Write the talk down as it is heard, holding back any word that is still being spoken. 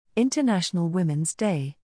International Women's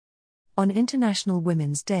Day. On International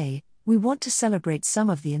Women's Day, we want to celebrate some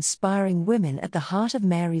of the inspiring women at the heart of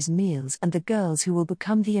Mary's Meals and the girls who will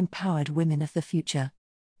become the empowered women of the future.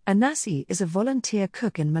 Anasi is a volunteer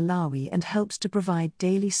cook in Malawi and helps to provide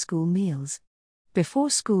daily school meals. Before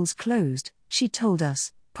schools closed, she told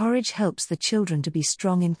us, porridge helps the children to be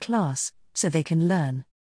strong in class, so they can learn.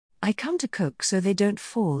 I come to cook so they don't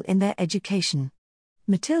fall in their education.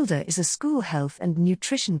 Matilda is a school health and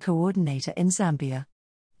nutrition coordinator in Zambia.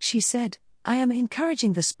 She said, I am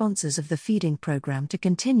encouraging the sponsors of the feeding program to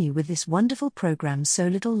continue with this wonderful program so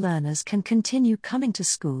little learners can continue coming to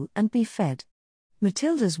school and be fed.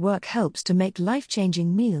 Matilda's work helps to make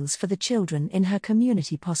life-changing meals for the children in her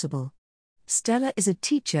community possible. Stella is a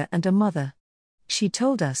teacher and a mother. She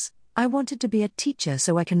told us, I wanted to be a teacher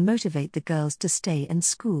so I can motivate the girls to stay in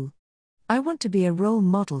school. I want to be a role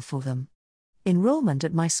model for them. Enrollment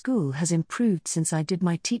at my school has improved since I did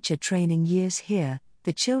my teacher training years here.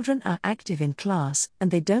 The children are active in class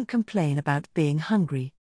and they don't complain about being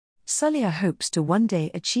hungry. Salia hopes to one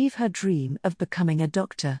day achieve her dream of becoming a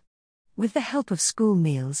doctor. With the help of school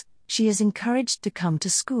meals, she is encouraged to come to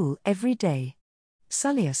school every day.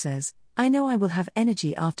 Salia says, I know I will have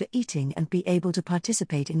energy after eating and be able to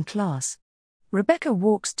participate in class. Rebecca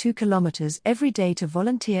walks 2 kilometers every day to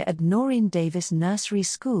volunteer at Noreen Davis Nursery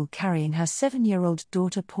School carrying her 7-year-old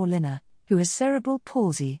daughter Paulina, who has cerebral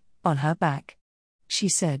palsy, on her back. She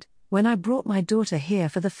said, when I brought my daughter here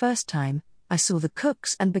for the first time, I saw the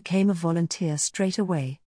cooks and became a volunteer straight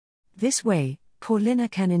away. This way, Paulina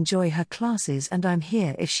can enjoy her classes and I'm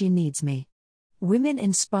here if she needs me. Women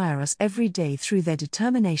inspire us every day through their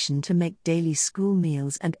determination to make daily school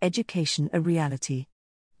meals and education a reality.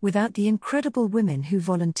 Without the incredible women who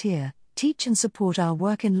volunteer, teach and support our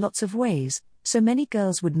work in lots of ways, so many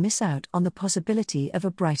girls would miss out on the possibility of a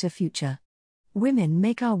brighter future. Women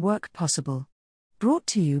make our work possible. Brought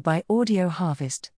to you by Audio Harvest.